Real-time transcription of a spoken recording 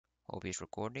Hope it's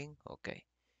recording. Okay.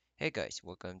 Hey guys,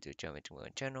 welcome to Jump into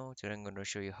One channel. Today I'm going to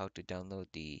show you how to download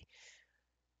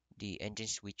the engine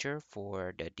switcher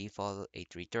for the default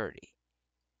A330.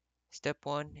 Step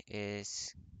one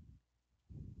is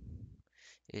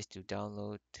to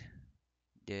download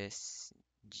this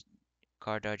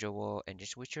Car engine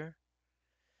switcher.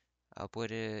 I'll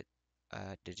put it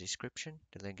at the description.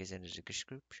 The link is in the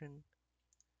description.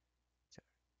 So,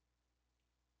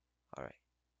 all right.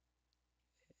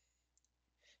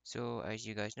 So as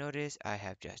you guys notice, I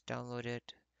have just downloaded,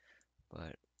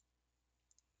 but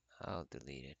I'll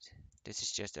delete it. This is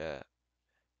just a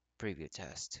preview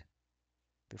test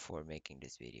before making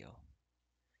this video.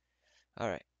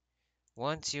 Alright,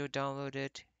 once you download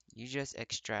it, you just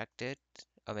extract it.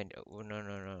 I mean,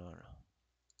 no.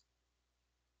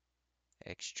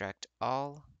 Extract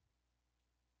all.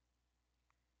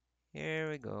 Here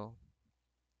we go.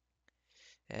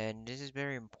 And this is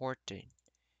very important.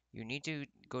 You need to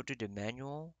go to the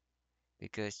manual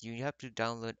because you have to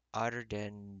download other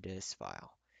than this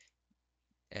file.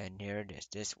 And here it is,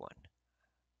 this one.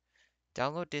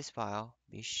 Download this file.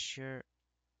 Be sure,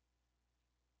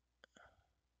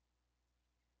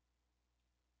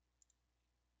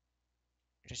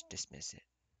 just dismiss it.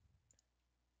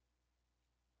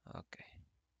 Okay,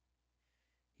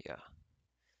 yeah.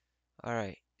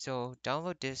 Alright, so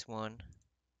download this one,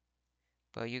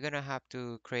 but you're gonna have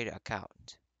to create an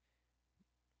account.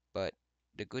 But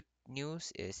the good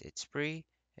news is it's free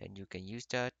and you can use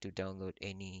that to download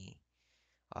any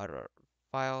other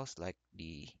files like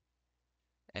the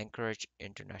Anchorage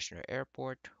International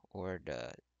Airport or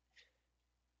the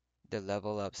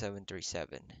Level Up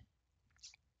 737.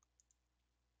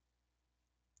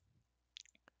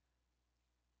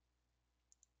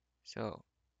 So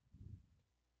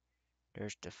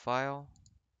there's the file.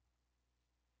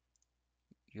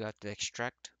 You have to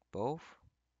extract both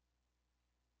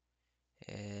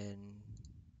and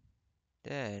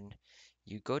then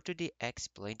you go to the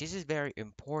explain. This is very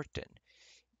important,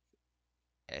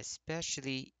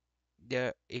 especially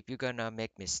if you're gonna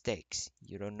make mistakes,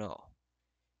 you don't know.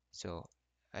 So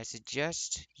I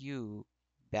suggest you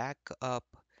back up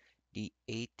the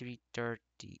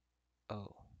A330.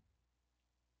 Oh,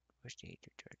 where's the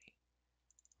A330?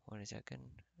 1 second.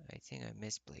 I think I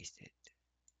misplaced it.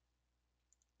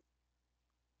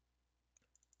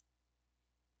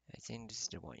 I think this is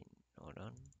the one. Hold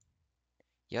on.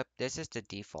 Yep, this is the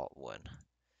default one.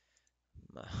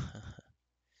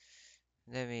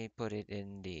 Let me put it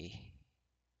in the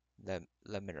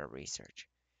laminar research.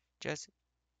 Just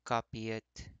copy it,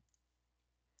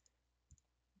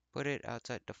 put it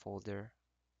outside the folder.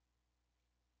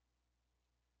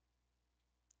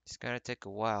 It's gonna take a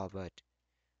while, but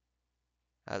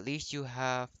at least you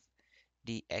have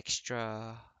the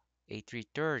extra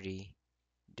A330,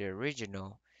 the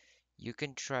original. You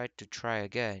can try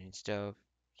again instead of,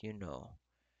 you know,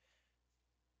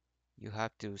 you have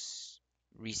to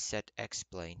reset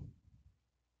explain,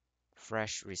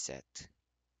 fresh reset.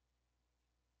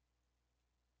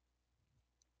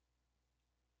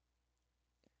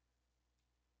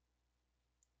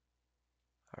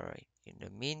 All right. In the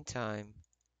meantime,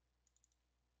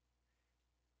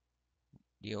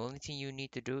 the only thing you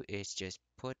need to do is just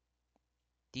put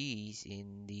these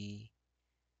in the.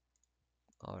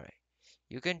 All right.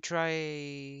 You can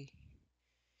try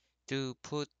to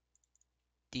put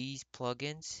these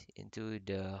plugins into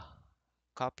the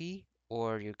copy,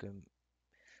 or you can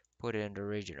put it in the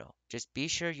original. Just be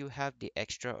sure you have the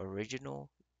extra original.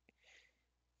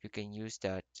 You can use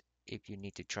that if you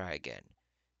need to try again.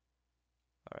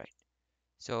 All right.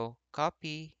 So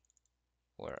copy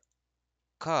or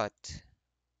cut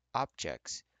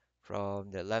objects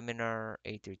from the laminar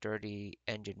A330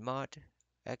 engine mod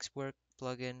Xwork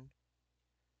plugin.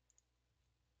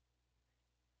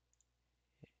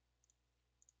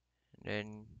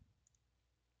 Then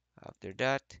after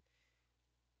that,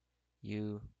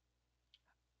 you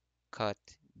cut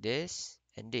this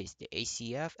and this, the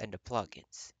ACF and the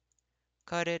plugins.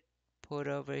 Cut it, put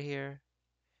over here.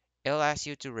 It'll ask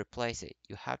you to replace it.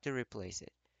 You have to replace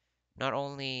it. Not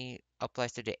only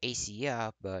applies to the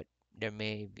ACF, but there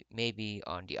may be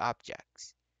on the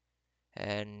objects.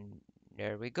 And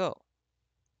there we go.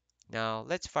 Now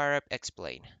let's fire up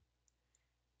explain.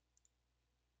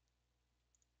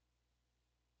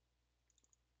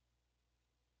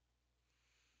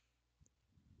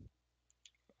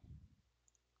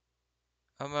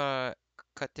 I'm gonna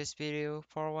cut this video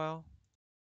for a while.